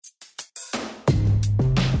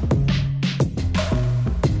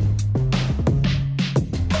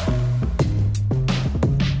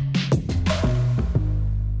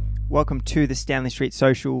Welcome to the Stanley Street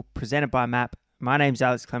Social, presented by MAP. My name's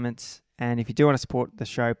Alex Clements, and if you do want to support the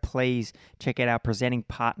show, please check out our presenting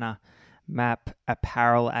partner, MAP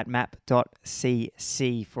Apparel at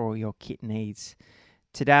map.cc for all your kit needs.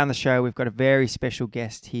 Today on the show, we've got a very special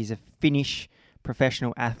guest. He's a Finnish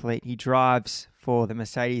professional athlete. He drives for the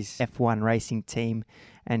Mercedes F1 racing team,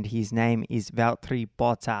 and his name is Valtteri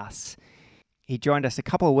Bottas. He joined us a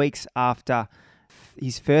couple of weeks after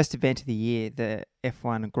his first event of the year, the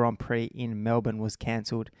F1 Grand Prix in Melbourne, was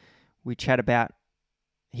cancelled. We chat about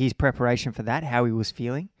his preparation for that, how he was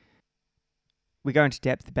feeling. We go into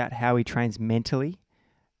depth about how he trains mentally.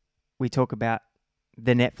 We talk about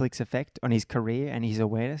the Netflix effect on his career and his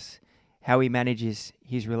awareness, how he manages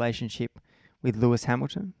his relationship with Lewis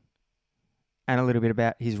Hamilton, and a little bit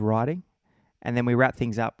about his riding. And then we wrap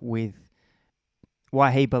things up with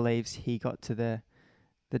why he believes he got to the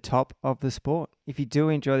top of the sport. If you do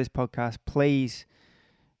enjoy this podcast, please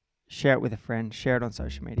share it with a friend, share it on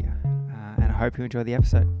social media, and I hope you enjoy the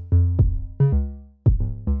episode.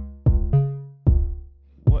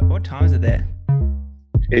 What time is it there?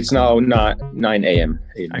 It's now 9 a.m.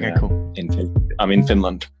 Okay, cool. I'm in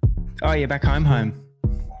Finland. Oh, you're back home?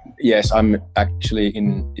 Yes, I'm actually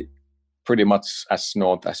in pretty much as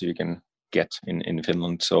north as you can get in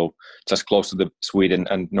Finland, so just close to the Sweden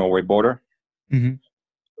and Norway border. Mm-hmm.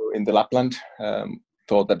 In the Lapland,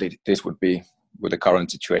 thought that this would be, with the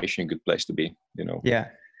current situation, a good place to be. Yeah.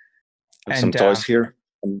 Have some toys here,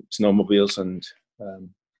 and snowmobiles, and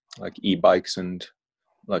like e-bikes, and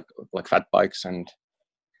like fat bikes, and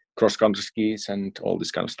cross-country skis, and all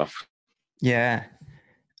this kind of stuff. Yeah.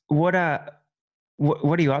 What are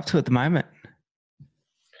you up to at the moment?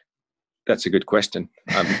 That's a good question.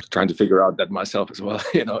 I'm trying to figure out that myself as well.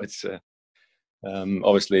 It's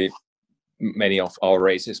obviously many of our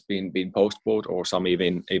races been postponed, or some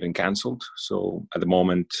even cancelled. So at the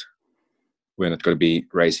moment, we're not going to be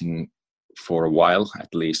racing for a while,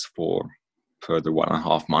 at least for further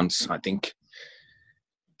 1.5 months, I think.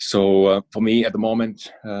 So for me at the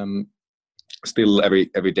moment, still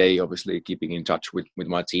every day, obviously keeping in touch with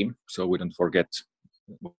my team, so we don't forget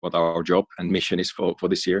what our job and mission is for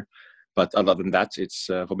this year. But other than that, it's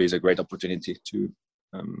for me, it's a great opportunity to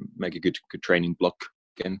make a good training block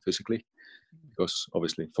again physically. Because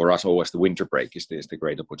obviously for us always the winter break is the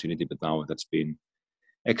great opportunity, but now that's been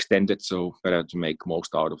extended, so better to make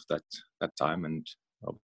most out of that time, and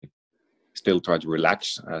still try to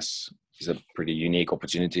relax, as it's a pretty unique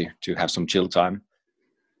opportunity to have some chill time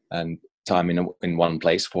and time in one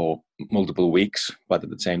place for multiple weeks, but at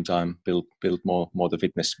the same time build more the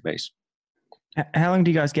fitness base. How long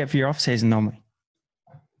do you guys get for your off season normally?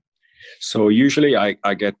 So usually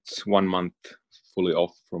I get 1 month fully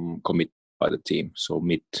off from commit by the team, so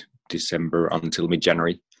mid-December until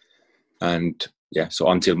mid-January. And yeah, so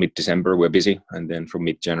until mid-December we're busy, and then from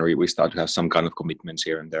mid-January we start to have some kind of commitments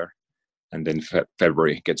here and there, and then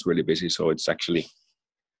February gets really busy. So it's actually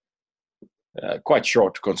quite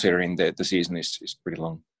short, considering the season is pretty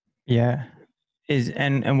long. Yeah.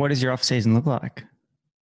 And what does your off season look like?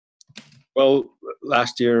 Well,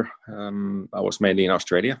 last year I was mainly in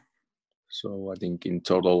Australia. So I think in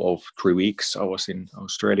total of 3 weeks I was in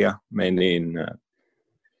Australia, mainly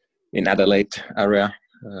in Adelaide area.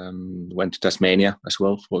 Went to Tasmania as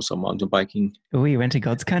well for some mountain biking. Oh, you went to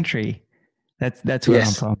God's country. That's where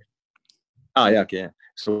I'm from. Yeah.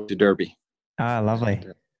 So to Derby. Ah, lovely.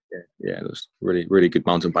 And, yeah, it was really, really good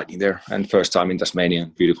mountain biking there, and first time in Tasmania,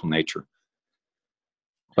 beautiful nature.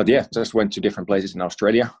 But yeah, just went to different places in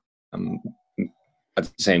Australia. At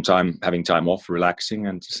the same time having time off, relaxing,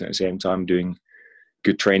 and at the same time doing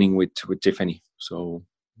good training with Tiffany. So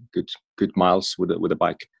good miles with a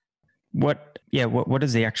bike. What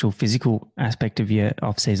does the actual physical aspect of your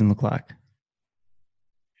off season look like?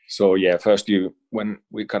 So yeah, first when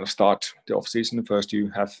we kind of start the off season, first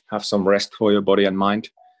you have some rest for your body and mind,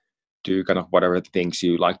 do kind of whatever things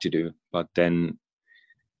you like to do. But then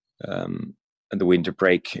at the winter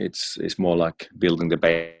break, it's more like building the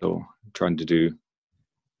base, so trying to do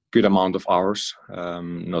good amount of hours,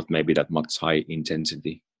 not maybe that much high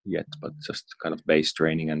intensity yet, but just kind of base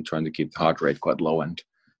training and trying to keep the heart rate quite low. And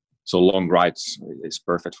so long rides is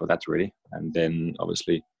perfect for that, really. And then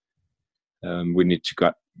obviously we need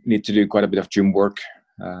to do quite a bit of gym work,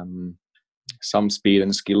 some speed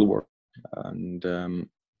and skill work, and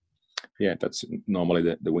that's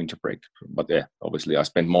normally the winter break. But yeah, obviously I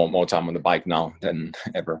spend more time on the bike now than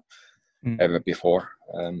ever before.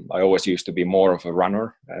 I always used to be more of a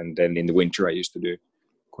runner, and then in the winter I used to do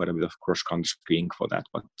quite a bit of cross-country skiing for that.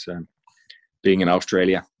 But being in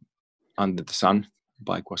Australia under the sun,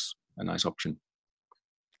 bike was a nice option.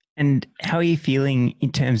 And how are you feeling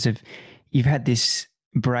in terms of you've had this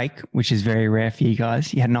break, which is very rare for you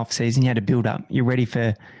guys. You had an off season, you had to build up. You're ready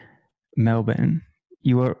for Melbourne.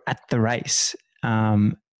 You were at the race.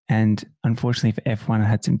 And unfortunately for F1, I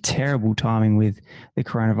had some terrible timing with the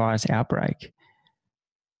coronavirus outbreak.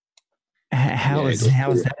 How has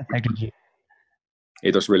that affected you?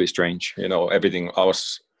 It was really strange. Everything, I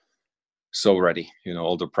was so ready.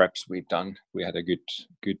 All the preps we've done. We had a good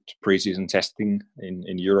preseason testing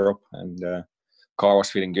in Europe, and car was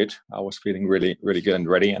feeling good. I was feeling really, really good and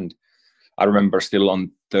ready. And I remember still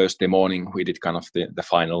on Thursday morning, we did kind of the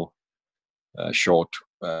final short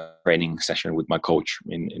training session with my coach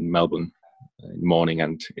in Melbourne in the morning.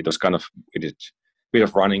 And it was kind of, we did a bit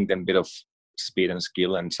of running, then a bit of speed and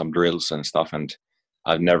skill and some drills and stuff. And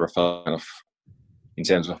I've never felt kind of, in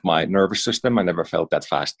terms of my nervous system, I never felt that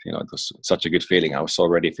fast. It was such a good feeling. I was so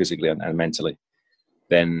ready physically and mentally.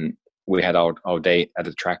 Then we had our day at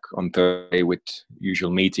the track on Thursday with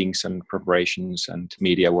usual meetings and preparations and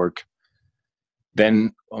media work.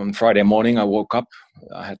 Then on Friday morning, I woke up.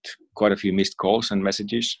 I had quite a few missed calls and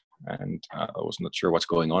messages, and I was not sure what's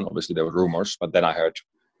going on. Obviously, there were rumors, but then I heard,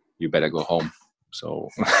 "You better go home." So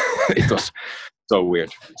it was so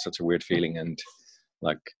weird, such a weird feeling, and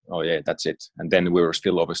like, oh yeah, that's it. And then we were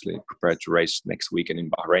still obviously prepared to race next weekend in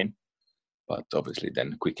Bahrain, but obviously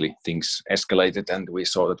then quickly things escalated, and we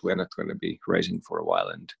saw that we're not going to be racing for a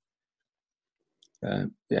while.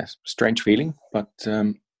 And strange feeling, but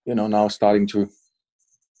now starting to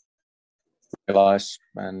realize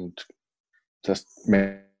and just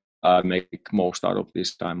make most out of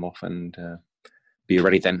this time off and be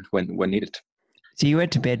ready then when needed. So you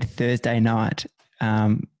went to bed Thursday night,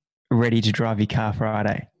 ready to drive your car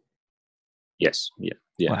Friday? Yes. Yeah.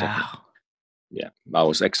 Wow. Definitely. Yeah, I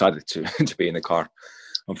was excited to be in the car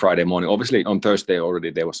on Friday morning. Obviously, on Thursday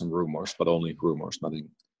already there were some rumors, but only rumors, nothing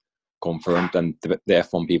confirmed. And the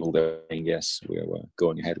F1 people, they're saying, yes, we were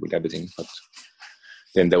going ahead with everything. But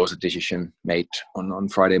then there was a decision made on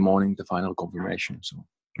Friday morning, the final confirmation. So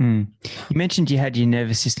you mentioned you had your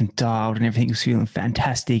nervous system dialed and everything was feeling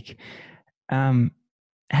fantastic. How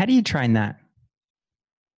do you train that?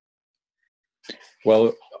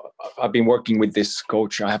 Well, I've been working with this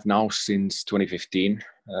coach I have now since 2015.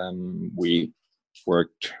 We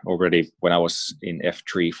worked already when I was in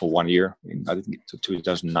F3 for 1 year, in I think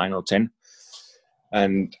 2009 or 10.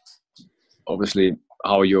 And obviously,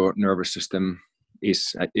 how your nervous system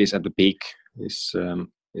is at the peak is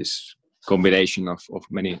combination of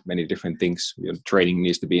many different things. Training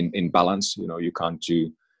needs to be in balance. You can't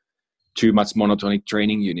do too much monotonic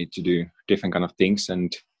training. You need to do different kind of things,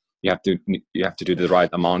 and you have to do the right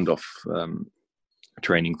amount of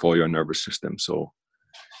training for your nervous system. So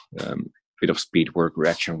bit of speed work,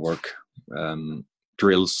 reaction work,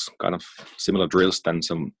 drills, kind of similar drills than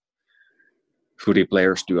some footy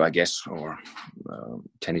players do, I guess, or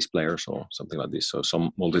tennis players or something like this. So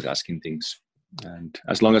some multitasking things. And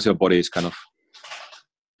as long as your body is kind of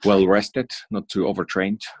well rested, not too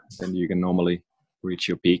overtrained, then you can normally reach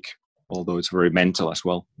your peak. Although it's very mental as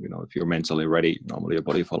well. If you're mentally ready, normally your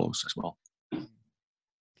body follows as well.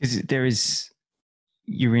 Because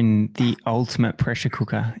you're in the ultimate pressure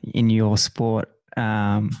cooker in your sport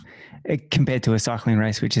compared to a cycling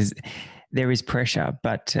race, there is pressure,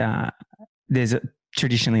 but there's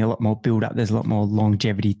traditionally a lot more build up. There's a lot more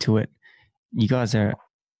longevity to it. You guys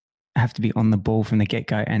have to be on the ball from the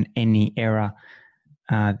get-go, and any error,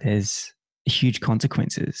 there's huge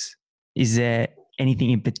consequences. Is there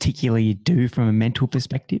anything in particular you do from a mental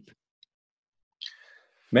perspective?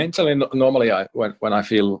 Mentally, normally when I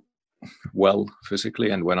feel well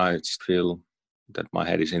physically, and when I just feel that my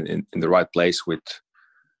head is in the right place with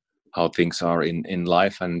how things are in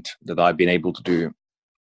life, and that I've been able to do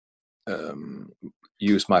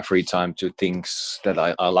use my free time to things that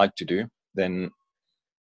I like to do, then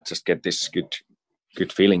just get this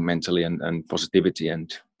good feeling mentally and positivity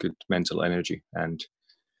and good mental energy. And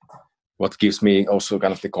what gives me also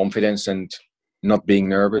kind of the confidence and not being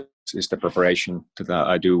nervous is the preparation that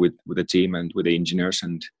I do with the team and with the engineers.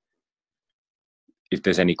 And if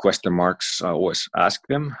there's any question marks, I always ask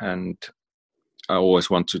them, and I always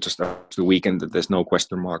want to just after the weekend that there's no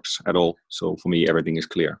question marks at all. So for me, everything is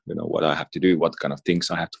clear. What I have to do, what kind of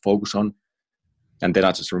things I have to focus on, and then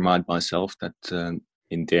I just remind myself that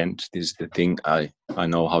in the end, this is the thing I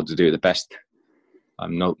know how to do the best.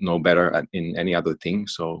 I'm no better in any other thing.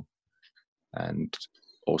 So, and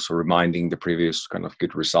also reminding the previous kind of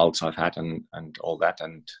good results I've had and all that.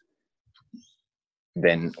 And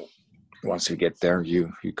then once you get there,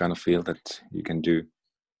 you kind of feel that you can do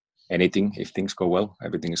anything if things go well.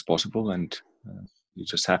 Everything is possible, and you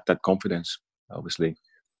just have that confidence. Obviously,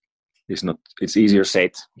 is not. It's easier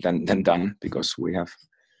said than done, because we have,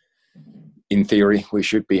 in theory, we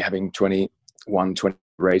should be having 21, 20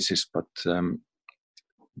 races, but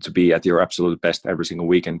to be at your absolute best every single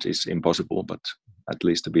weekend is impossible. But at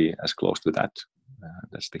least to be as close to that,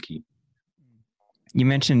 that's the key. You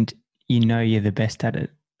mentioned you're the best at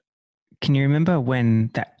it. Can you remember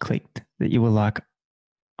when that clicked, that you were like,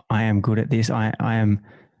 I am good at this, I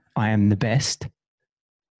am the best?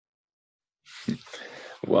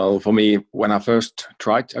 Well, for me, when I first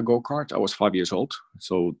tried a go-kart, I was 5 years old.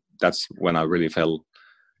 So that's when I really fell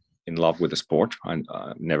in love with the sport. I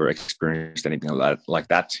never experienced anything like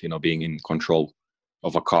that, being in control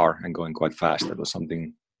of a car and going quite fast. That was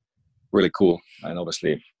something really cool. And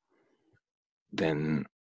obviously, then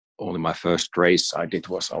only my first race I did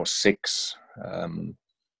I was 6. I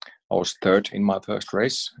was third in my first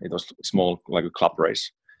race. It was small, like a club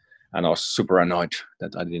race. And I was super annoyed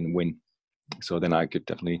that I didn't win. So then I could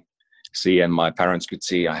definitely see, and my parents could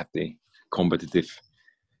see, I have the competitive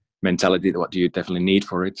mentality that what you definitely need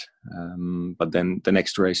for it. But then the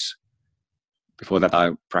next race, before that,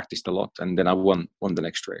 I practiced a lot, and then I won the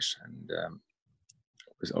next race. And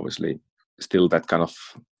it was obviously still that kind of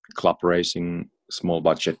club racing, small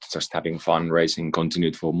budget, just having fun racing,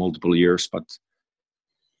 continued for multiple years. But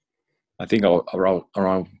I think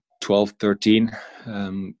around 12, 13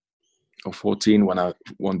 or 14 when I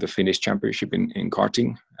won the Finnish championship in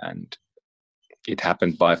karting, and it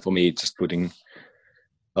happened by, for me, just putting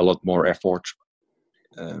a lot more effort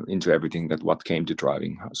into everything that what came to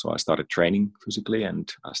driving. So I started training physically,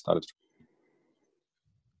 and I started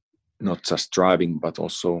not just driving, but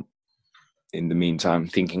also in the meantime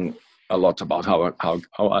thinking a lot about how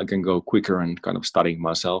I can go quicker, and kind of studying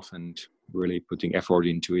myself and really putting effort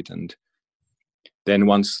into it. And then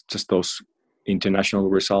once just those international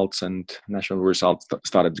results and national results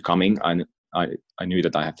started coming, I knew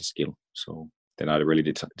that I had the skill. So then I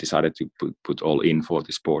really decided to put all in for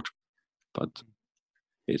the sport. But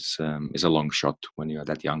it's a long shot when you're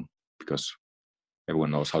that young, because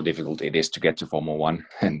everyone knows how difficult it is to get to Formula One,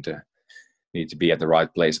 and need to be at the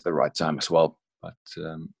right place at the right time as well.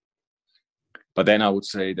 But then I would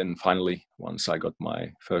say, then finally, once I got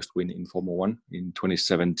my first win in Formula One in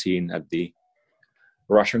 2017 at the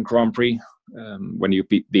Russian Grand Prix, when you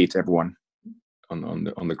beat everyone on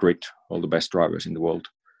the grid, all the best drivers in the world,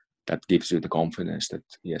 that gives you the confidence that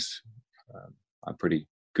yes, I'm pretty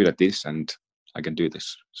good at this and I can do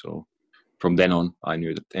this. So from then on, I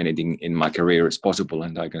knew that anything in my career is possible,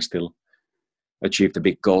 and I can still achieve the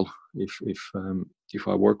big goal if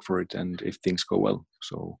I work for it and if things go well.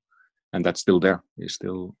 So, and that's still there. It's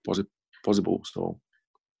still possible. So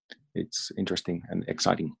it's interesting and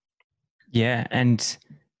exciting. Yeah, and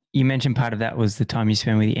you mentioned part of that was the time you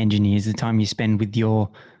spend with the engineers, the time you spend with your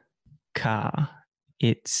car.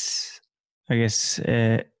 It's, I guess,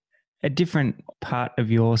 a different part of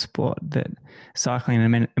your sport that cycling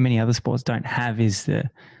and many other sports don't have, is the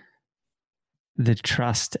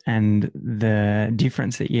trust and the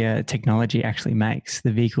difference that your technology actually makes,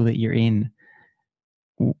 the vehicle that you're in.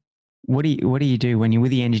 What do you do when you're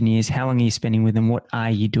with the engineers? How long are you spending with them? What are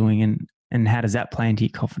you doing, and how does that play into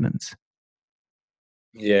your confidence?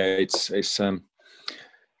 Yeah, it's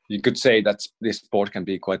you could say that this sport can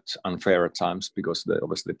be quite unfair at times, because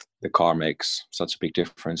obviously the car makes such a big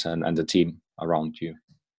difference, and the team around you,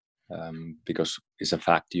 because it's a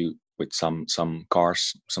fact, you with some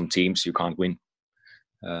cars, some teams, you can't win.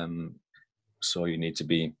 So you need to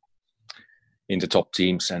be in the top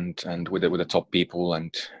teams and with the top people,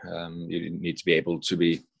 and you need to be able to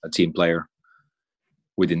be a team player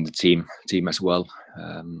within the team as well.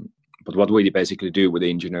 But what we basically do with the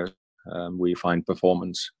engineers, we find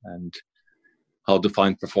performance, and how to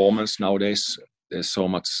find performance nowadays. There's so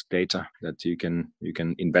much data that you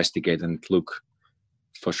can investigate and look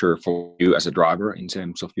for sure for you as a driver in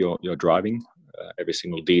terms of your driving, every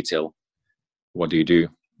single detail. What do you do?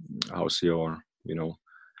 How's your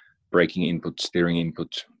braking input, steering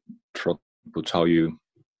input, throttle input? How you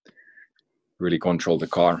really control the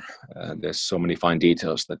car. There's so many fine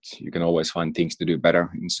details that you can always find things to do better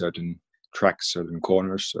in certain tracks, certain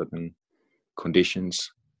corners, certain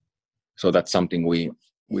conditions. So that's something we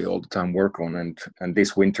all the time work on, and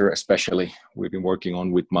this winter especially, we've been working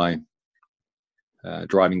on with my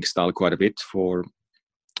driving style quite a bit for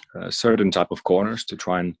certain type of corners, to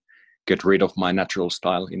try and get rid of my natural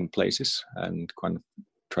style in places, and kind of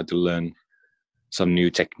try to learn some new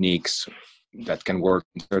techniques that can work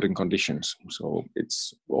in certain conditions. So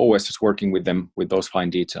it's always just working with them with those fine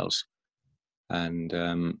details. And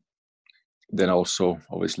then also,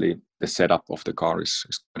 obviously, the setup of the car is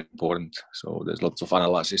quite important. So there's lots of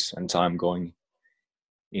analysis and time going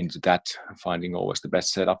into that, finding always the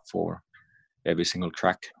best setup for every single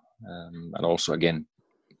track, and also again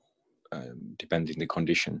depending the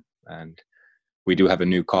condition. And we do have a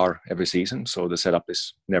new car every season, so the setup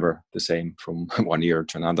is never the same from one year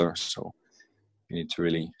to another. So you need to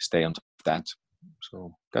really stay on top of that.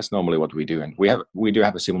 So that's normally what we do. And we do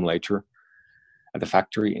have a simulator at the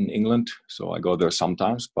factory in England, so I go there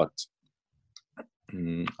sometimes. But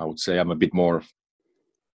I would say I'm a bit more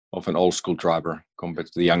of an old school driver compared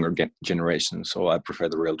to the younger generation. So I prefer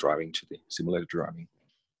the real driving to the simulator driving.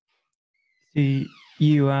 You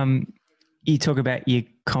talk about your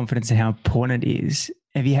confidence and how important it is.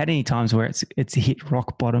 Have you had any times where it's hit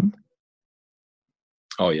rock bottom?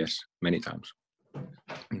 Oh yes, many times.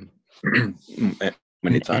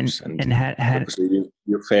 Many times. And obviously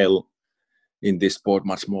you fail in this sport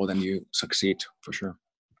much more than you succeed, for sure.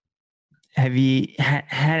 How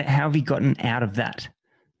have you gotten out of that?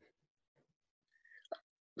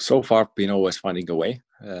 So far, been always finding a way.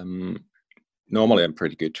 Normally, I'm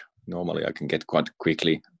pretty good. Normally, I can get quite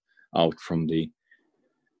quickly out from the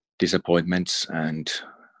disappointments and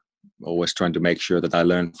always trying to make sure that I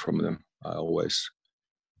learn from them. I always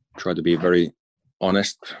try to be very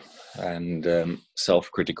honest and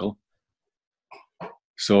self-critical.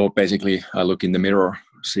 So basically, I look in the mirror,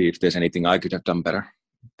 see if there's anything I could have done better.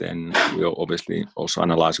 Then we'll obviously also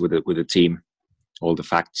analyze with the team all the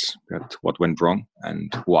facts, that what went wrong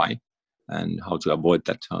and why, and how to avoid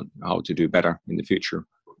that, how to do better in the future.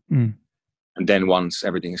 And then once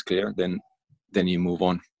everything is clear, then you move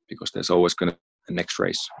on, because there's always going to be a next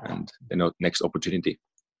race and next opportunity.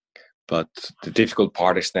 But the difficult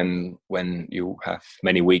part is then when you have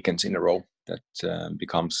many weekends in a row that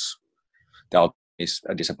becomes doubt, is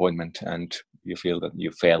a disappointment, and you feel that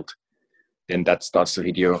you failed. Then that starts to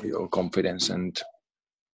hit your confidence. And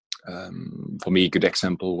for me, a good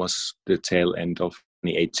example was the tail end of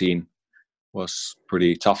 2018. Was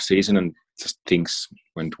pretty tough season, and just things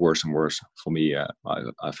went worse and worse for me.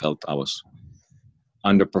 I felt I was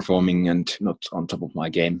underperforming and not on top of my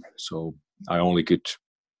game. So I only could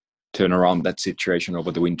turn around that situation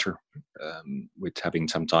over the winter with having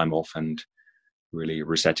some time off and really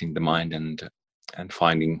resetting the mind and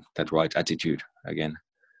finding that right attitude again.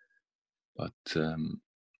 But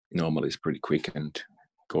normally it's pretty quick and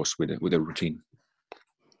goes with a routine.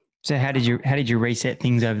 So how did you reset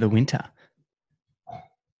things over the winter?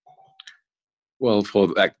 Well, for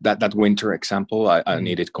that winter example, I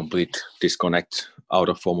needed complete disconnect out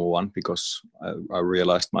of Formula One, because I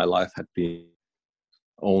realized my life had been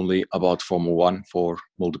only about Formula One for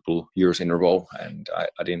multiple years in a row, and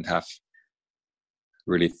I didn't have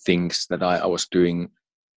really things that I was doing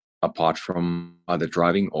apart from either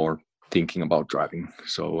driving or thinking about driving.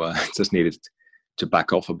 So I just needed to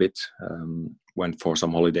back off a bit, went for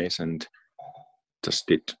some holidays and just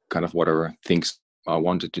did kind of whatever things I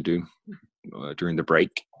wanted to do during the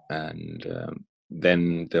break. And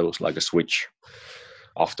then there was like a switch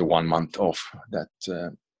after 1 month off that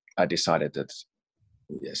I decided that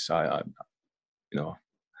yes, I'm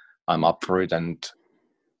up for it and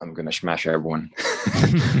I'm gonna smash everyone.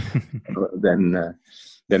 Then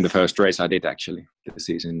the first race I did, actually, the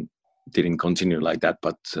season didn't continue like that,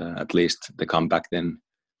 but at least the comeback then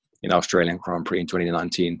in Australian Grand Prix in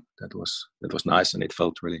 2019, that was nice, and it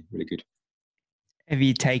felt really, really good. Have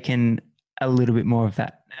you taken a little bit more of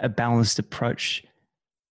a balanced approach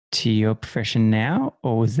to your profession now,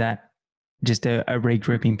 or was that just a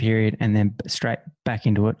regrouping period and then straight back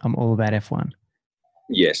into it? I'm all about F1.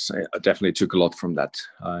 Yes, I definitely took a lot from that.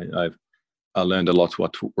 I learned a lot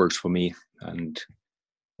what works for me, and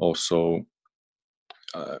also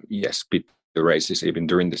beat the races even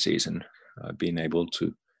during the season. Being able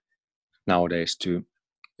to nowadays to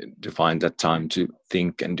find that time to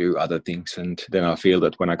think and do other things, and then I feel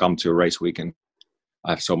that when I come to a race weekend, I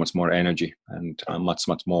have so much more energy, and I'm much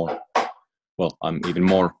more. Well, I'm even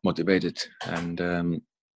more motivated, and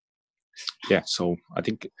so I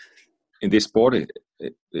think in this sport,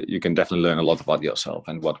 you can definitely learn a lot about yourself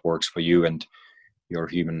and what works for you and your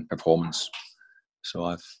human performance.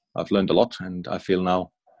 So I've learned a lot, and I feel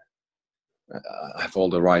now I have all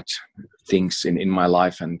the right things in my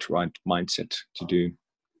life and right mindset to do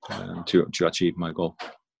to achieve my goal.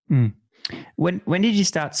 When did you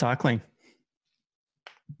start cycling?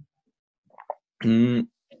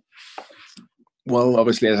 Well,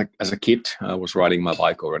 obviously, as a kid, I was riding my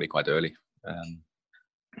bike already quite early,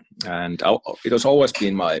 and it was always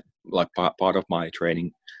been my part of my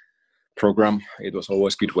training program. It was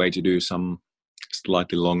always a good way to do some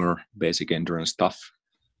slightly longer basic endurance stuff.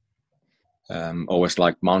 Always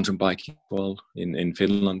like mountain biking. Well, in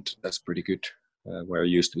Finland, that's pretty good. Where I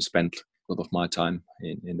used to spend of my time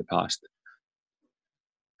in the past.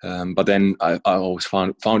 But then I always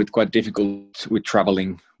found it quite difficult with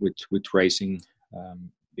traveling, with racing.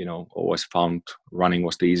 Always found running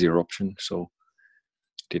was the easier option, so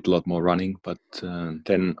did a lot more running. But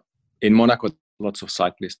then in Monaco, lots of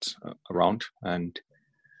cyclists around, and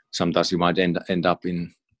sometimes you might end up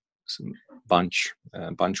in some bunch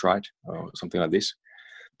ride or something like this.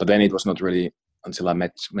 But then it was not really until I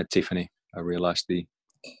met Tiffany I realized the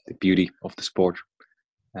beauty of the sport,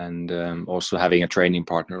 and also having a training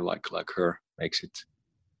partner like her makes it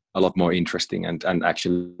a lot more interesting, and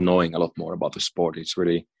actually knowing a lot more about the sport. It's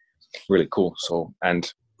really, really cool. So,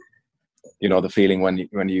 and the feeling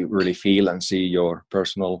when you really feel and see your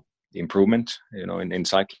personal improvement, in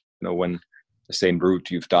cycling, when the same route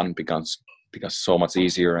you've done becomes so much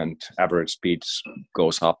easier and average speeds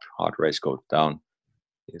goes up, heart rate goes down,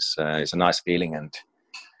 is a nice feeling. And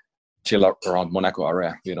chill around Monaco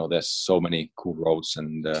area, there's so many cool roads,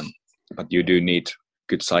 and but you do need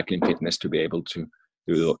good cycling fitness to be able to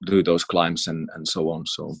do those climbs and so on.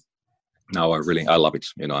 So now I love it.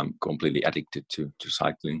 I'm completely addicted to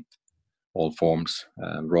cycling, all forms,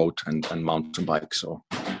 road and mountain bike. So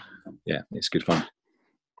yeah, it's good fun.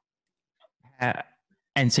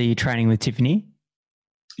 And so you're training with Tiffany?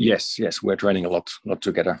 Yes, we're training a lot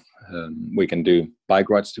together. We can do bike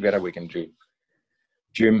rides together. We can do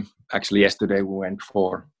gym. Actually, yesterday we went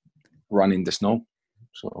for run in the snow.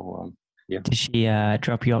 So yeah. Does she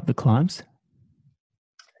drop you up the climbs?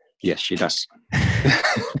 Yes, she does.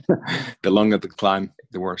 The longer the climb,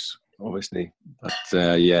 the worse, obviously.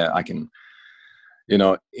 But yeah, I can.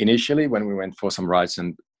 Initially when we went for some rides,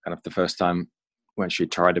 and kind of the first time when she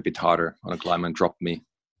tried a bit harder on a climb and dropped me,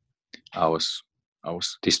 I was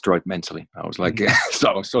destroyed mentally. I was like,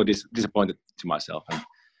 so I was so disappointed to myself, and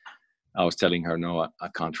I was telling her, no, I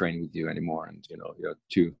can't train with you anymore, and you're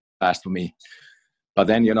too fast for me. But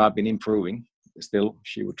then I've been improving. Still,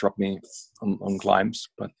 she would drop me on climbs,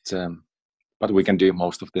 but we can do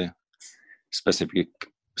most of the specific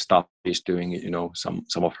stuff she's doing. Some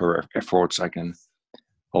of her efforts I can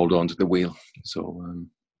hold on to the wheel. So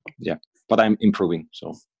yeah, but I'm improving.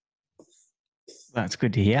 So that's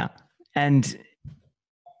good to hear. And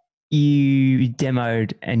you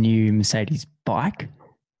demoed a new Mercedes bike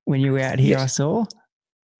when you were out here. Yes. I saw.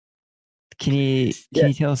 Can you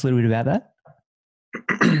tell us a little bit about that?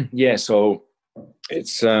 Yeah, so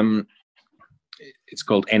it's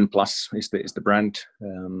called N Plus is the brand.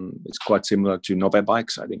 It's quite similar to Nove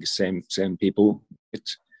bikes. I think same people.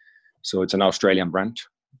 So it's an Australian brand,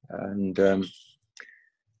 and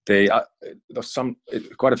they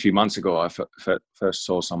quite a few months ago I first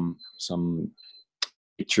saw some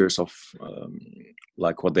pictures of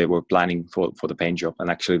like what they were planning for the paint job, and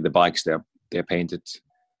actually the bikes they're painted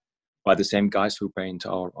by the same guys who paint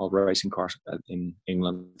our racing cars in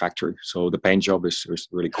England factory. So the paint job is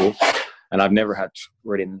really cool, and I've never had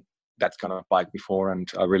ridden that kind of bike before,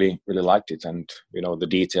 and I really liked it, and the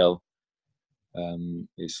detail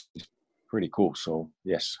is pretty cool. So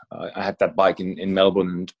yes, I had that bike in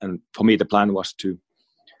Melbourne, and for me the plan was to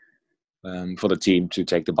for the team to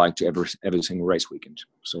take the bike to every single race weekend.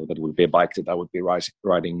 So that would be a bike that I would be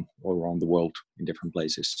riding all around the world in different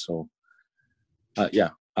places. So yeah,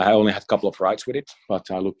 I only had a couple of rides with it, but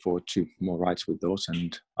I look forward to more rides with those.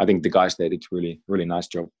 And I think the guys did a really nice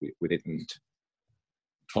job with it, and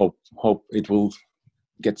hope it will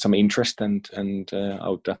get some interest. And I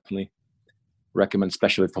would definitely recommend,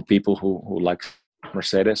 especially for people who like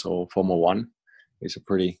Mercedes or Formula One. It's a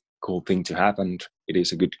pretty cool thing to have, and it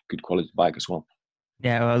is a good quality bike as well.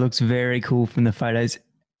 Yeah, well, it looks very cool from the photos.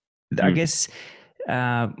 I guess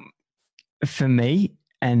for me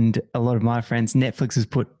and a lot of my friends, Netflix has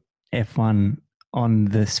put F1 on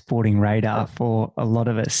the sporting radar for a lot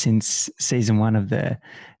of us since season 1 of the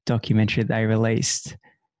documentary they released.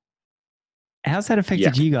 How's that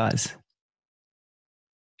affected you guys?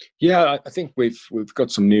 Yeah, I think we've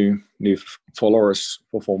got some new followers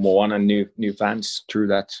for Formula One and new fans through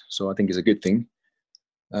that. So I think it's a good thing.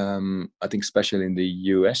 I think especially in the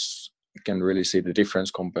US, you can really see the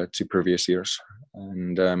difference compared to previous years.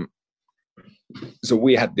 And so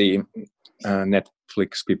we had the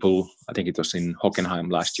Netflix people, I think it was in Hockenheim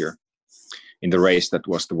last year, in the race that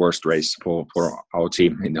was the worst race for our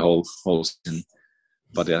team in the whole season.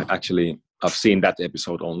 But actually, I've seen that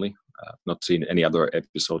episode only. I've not seen any other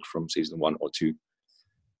episode from season 1 or 2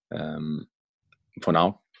 for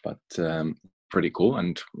now, but pretty cool.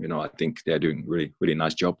 And I think they're doing really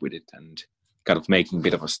nice job with it, and kind of making a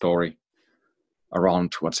bit of a story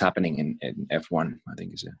around what's happening in F1. I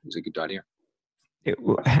think is a good idea.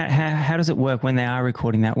 How does it work when they are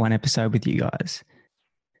recording that one episode with you guys?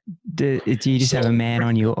 Do you just have a man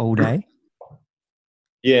on you all day?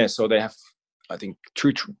 Yeah, so they have, I think,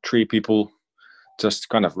 three people just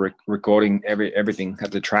kind of recording everything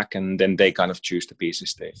at the track, and then they kind of choose the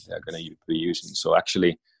pieces they're going to be using. So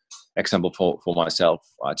actually, example for myself,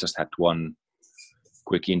 I just had one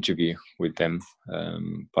quick interview with them,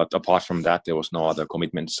 but apart from that, there was no other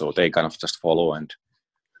commitment. So they kind of just follow and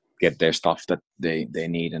get their stuff that they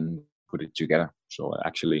need and put it together. So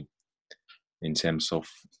actually, in terms of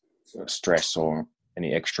stress or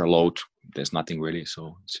any extra load, there's nothing really.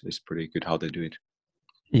 So it's pretty good how they do it.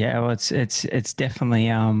 Yeah, well, it's definitely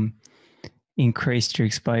increased your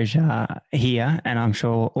exposure here, and I'm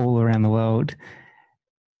sure all around the world.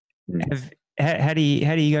 How do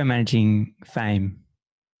you go managing fame?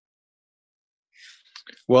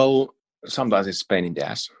 Well, sometimes it's pain in the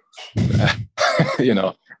ass,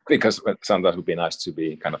 because sometimes it would be nice to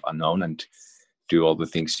be kind of unknown and do all the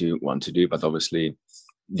things you want to do. But obviously,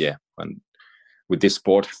 yeah, with this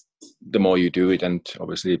sport, the more you do it, and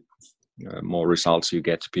obviously more results you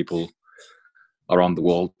get, people around the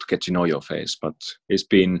world get to know your face. But it's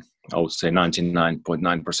been, I would say,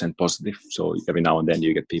 99.9% positive. So every now and then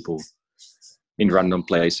you get people in random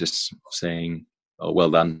places saying, "Oh,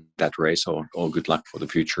 well done that race," or "good luck for the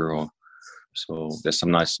future," or so there's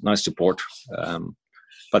some nice support.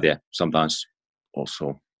 But yeah, sometimes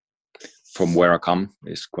also from where I come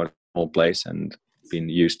is quite a small place and been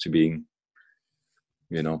used to being,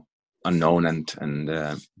 unknown and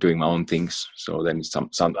doing my own things. So then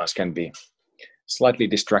sometimes can be slightly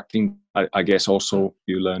distracting. I guess also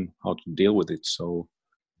you learn how to deal with it. So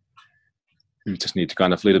you just need to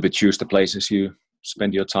kind of a little bit choose the places you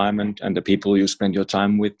spend your time and the people you spend your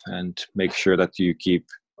time with, and make sure that you keep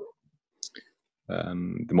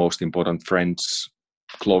the most important friends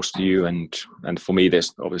close to you. And for me,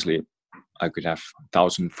 there's obviously, I could have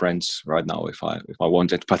 1,000 friends right now if I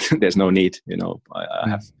wanted, but there's no need. I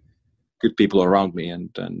have good people around me,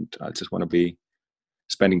 and I just want to be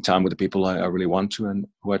spending time with the people I really want to and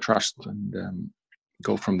who I trust, and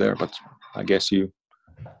go from there. But I guess you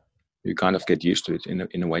kind of get used to it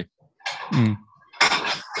in a way.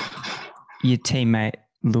 Your teammate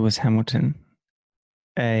Lewis Hamilton,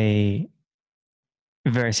 a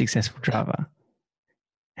very successful driver.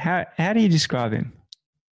 How do you describe him?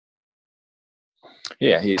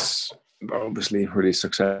 Yeah, he's obviously really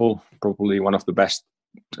successful. Probably one of the best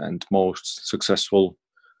and most successful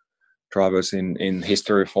drivers in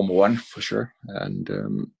history of Formula One, for sure. And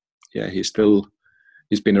he's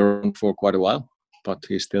been around for quite a while, but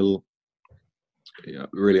he's still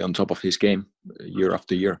really on top of his game year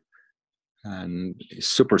after year. And he's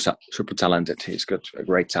super talented. He's got a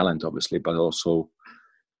great talent, obviously, but also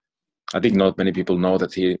I think not many people know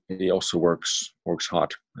that he also works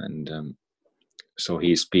hard. And so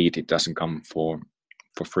his speed, it doesn't come for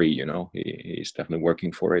free. He's definitely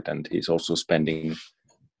working for it, and he's also spending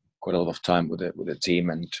quite a lot of time with the team,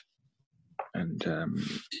 and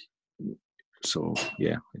so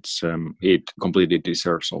yeah, it's he completely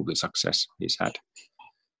deserves all the success he's had.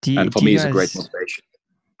 And for me, it's a great motivation.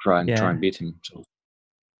 Try and beat him. So,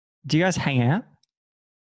 do you guys hang out?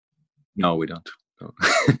 No, we don't. No.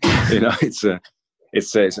 It's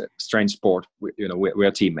a strange sport. We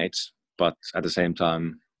are teammates, but at the same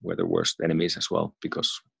time, we're the worst enemies as well,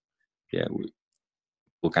 because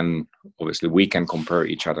we can compare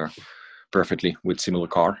each other perfectly with similar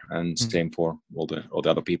car, and same for all the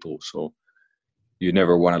other people. So you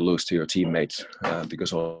never want to lose to your teammates,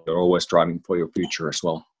 because they're always driving for your future as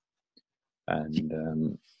well.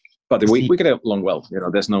 And but we get along well.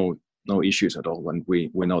 There's no issues at all when we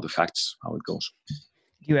know the facts, how it goes. Do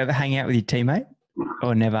you ever hang out with your teammate,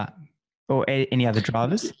 or never, or any other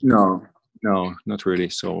drivers? No, not really.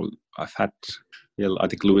 So I've had, I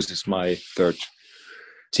think Lewis is my third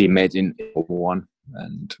teammate in Formula One,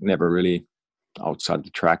 and never really outside the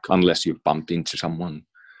track, unless you've bumped into someone.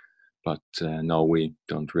 But no, we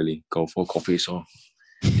don't really go for coffees or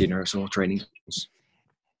dinners or trainings.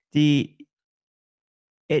 It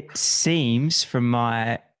seems from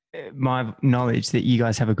my knowledge that you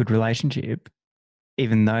guys have a good relationship,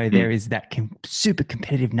 even though there is that super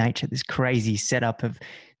competitive nature, this crazy setup of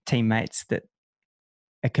teammates that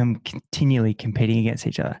are continually competing against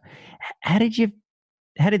each other. How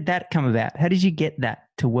did that come about? How did you get that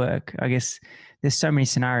to work? I guess there's so many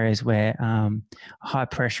scenarios where high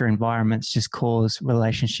pressure environments just cause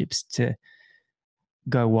relationships to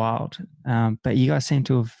go wild. But you guys seem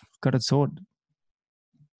to have got it sorted.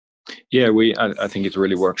 Yeah, I think it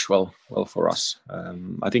really works well for us.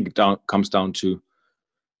 I think it comes down to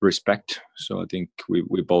respect. So I think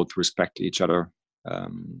we both respect each other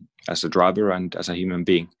as a driver and as a human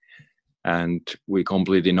being. and we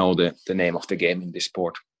completely know the name of the game in this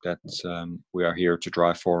sport, that we are here to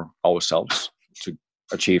drive for ourselves, to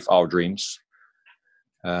achieve our dreams.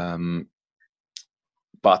 But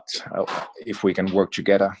if we can work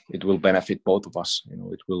together, it will benefit both of us.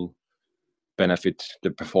 It will benefit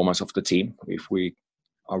the performance of the team if we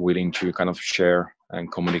are willing to kind of share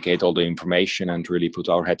and communicate all the information and really put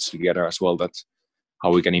our heads together as well. That's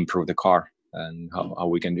how we can improve the car and how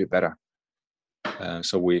we can do better.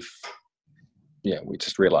 So we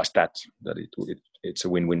just realized that it's a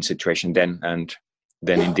win-win situation then, and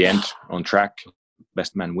then in the end on track,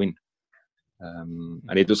 best man win.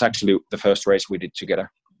 And it was actually the first race we did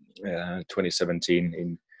together, 2017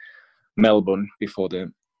 in Melbourne, before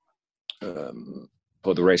the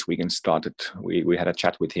race weekend started. We had a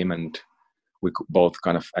chat with him, and we both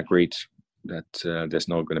kind of agreed that there's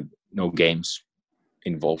no games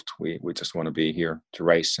involved. We just want to be here to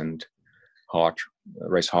race and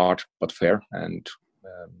race hard but fair, and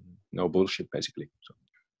no bullshit basically. So.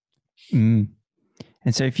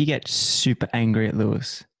 And so if you get super angry at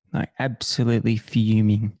Lewis, like absolutely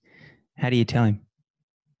fuming, how do you tell him?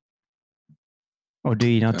 Or do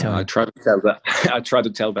you not tell him? I try to tell that. I try to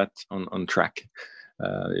tell that on track.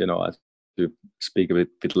 I do speak a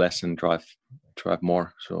bit less and drive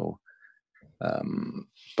more. So,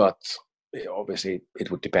 but obviously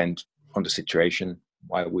it would depend on the situation.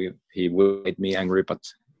 He will make me angry, but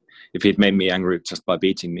if he'd made me angry just by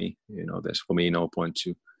beating me, there's for me no point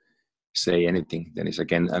to say anything. Then it's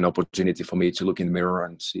again an opportunity for me to look in the mirror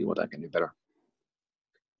and see what I can do better.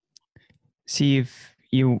 So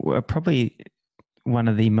you are probably one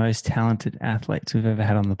of the most talented athletes we've ever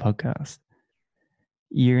had on the podcast.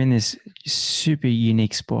 You're in this super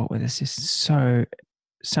unique sport where there's just so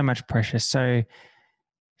much pressure, so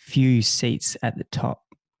few seats at the top.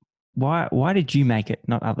 Why did you make it,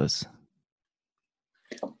 not others?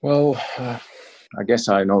 Well, I guess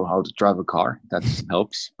I know how to drive a car. That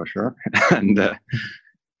helps for sure. And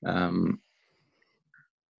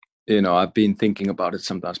I've been thinking about it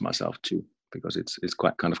sometimes myself too, because it's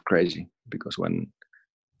quite kind of crazy. Because when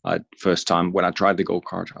I tried the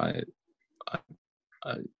go-kart,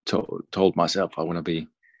 I told myself I want to be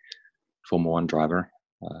Formula One driver.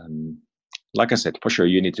 Like I said, for sure,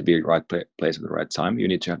 you need to be at the right place at the right time. You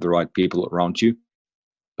need to have the right people around you.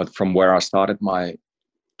 But from where I started, my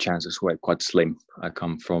chances were quite slim. I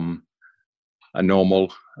come from a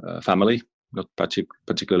normal family, not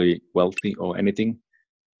particularly wealthy or anything.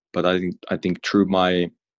 But I think through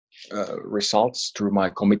my results, through my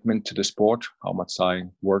commitment to the sport, how much I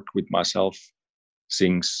worked with myself,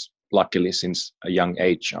 luckily since a young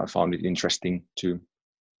age, I found it interesting to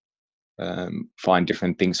find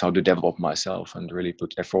different things, how to develop myself and really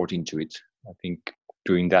put effort into it. I think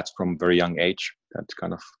doing that from a very young age, that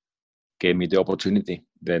kind of gave me the opportunity.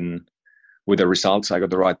 Then with the results, I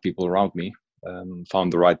got the right people around me,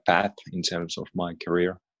 found the right path in terms of my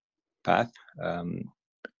career path,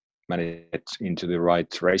 managed into the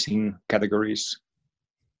right racing categories,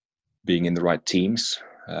 being in the right teams,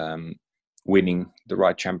 winning the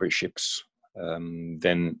right championships,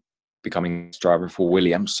 then becoming driver for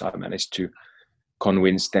Williams. I managed to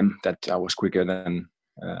convince them that I was quicker than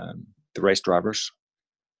the race drivers,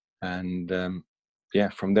 and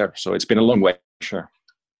from there. So it's been a long way, sure,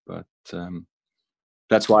 but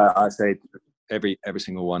that's why I say every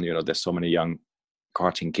single one. There's so many young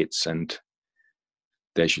karting kids, and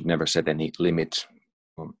they should never set any limit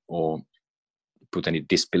or put any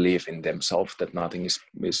disbelief in themselves that nothing is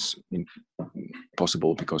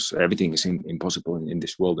impossible, because everything is impossible in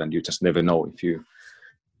this world, and you just never know if you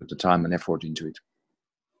put the time and effort into it.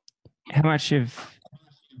 How much of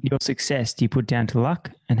your success do you put down to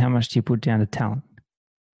luck, and how much do you put down to talent?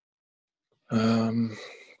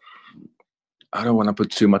 I don't want to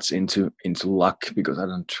put too much into luck, because I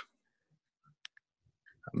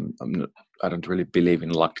don't really believe in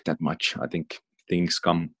luck that much. I think things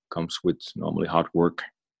comes with normally hard work.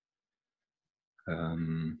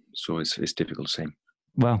 So it's difficult to say.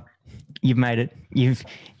 Well, you've made it. You've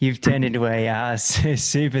turned into a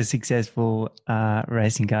super successful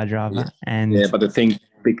racing car driver, and but the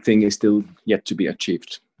big thing is still yet to be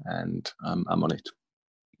achieved, and I'm on it.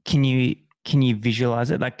 Can you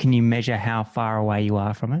visualize it? Like, can you measure how far away you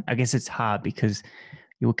are from it? I guess it's hard because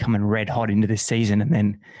you were coming red hot into this season, and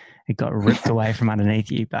then it got ripped away from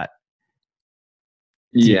underneath you. But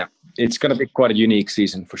it's going to be quite a unique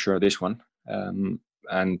season for sure, this one,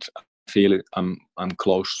 and I feel I'm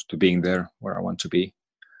close to being there where I want to be.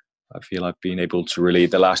 I feel I've been able to really,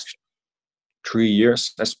 the last 3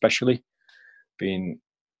 years especially, been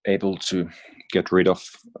able to get rid of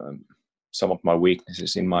some of my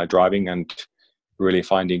weaknesses in my driving and really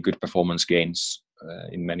finding good performance gains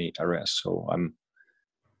in many areas. So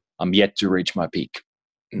I'm yet to reach my peak.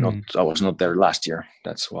 I was not there last year.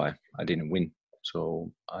 That's why I didn't win.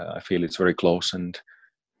 So I feel it's very close, and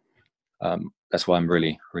that's why I'm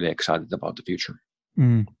really, really excited about the future.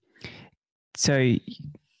 So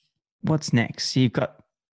what's next?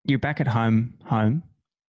 You're back at home.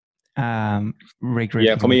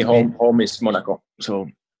 Yeah, for me, home is Monaco. So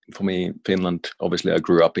for me, Finland, obviously I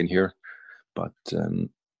grew up in here, but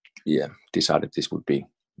decided this would be,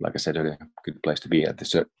 like I said earlier, a good place to be at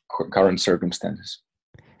the current circumstances.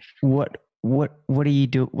 What do you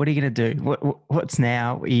do? What are you going to do? What's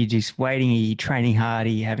now? Are you just waiting? Are you training hard? Are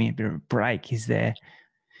you having a bit of a break?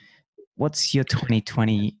 What's your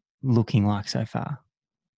 2020 looking like so far?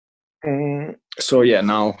 So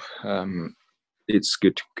now it's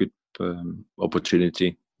good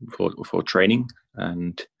opportunity for training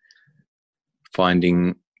and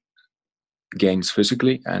finding gains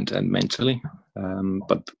physically and mentally.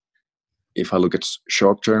 But if I look at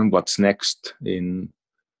short term, what's next? In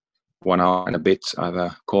 1 hour and a bit, I have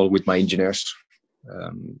a call with my engineers.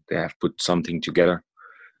 They have put something together,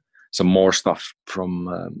 some more stuff from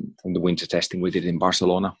the winter testing we did in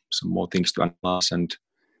Barcelona, some more things to analyze, and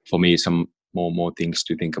for me, some more things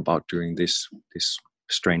to think about during this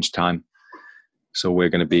strange time. So we're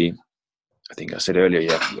going to be, I think I said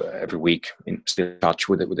earlier, every week still in touch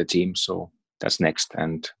with the team. So that's next,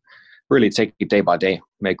 and really take it day by day,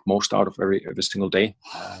 make most out of every single day,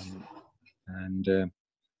 and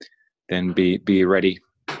then be ready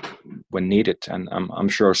when needed. And I'm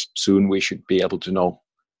sure soon we should be able to know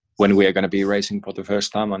when we are going to be racing for the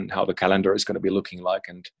first time and how the calendar is going to be looking like.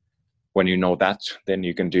 And when you know that, then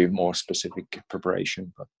you can do more specific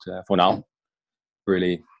preparation. But for now,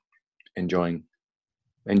 really enjoying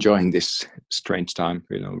this strange time,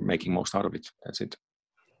 making most out of it. That's it.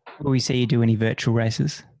 Will we see you do any virtual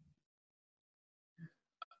races?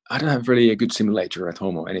 I don't have really a good simulator at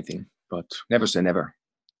home or anything, but never say never.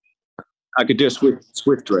 I could do a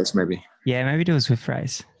Swift race maybe. Yeah, maybe do a Swift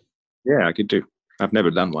race. Yeah, I could do. I've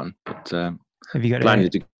never done one, but have you got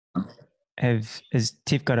has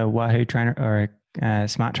Tiff got a Wahoo trainer or a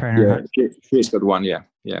smart trainer? Yeah, she's got one. Yeah,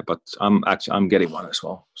 but I'm getting one as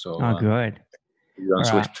well. So good. You're on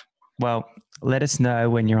Swift. Right. Well, let us know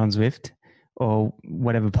when you're on Zwift or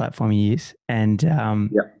whatever platform you use, and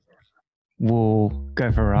we'll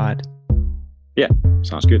go for a ride. Yeah,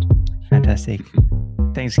 sounds good. Fantastic.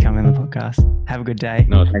 Thanks for coming on the podcast. Have a good day.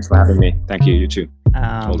 No, thanks for having me. Thank you. You too.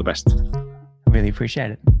 All the best. I really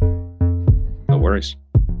appreciate it. No worries.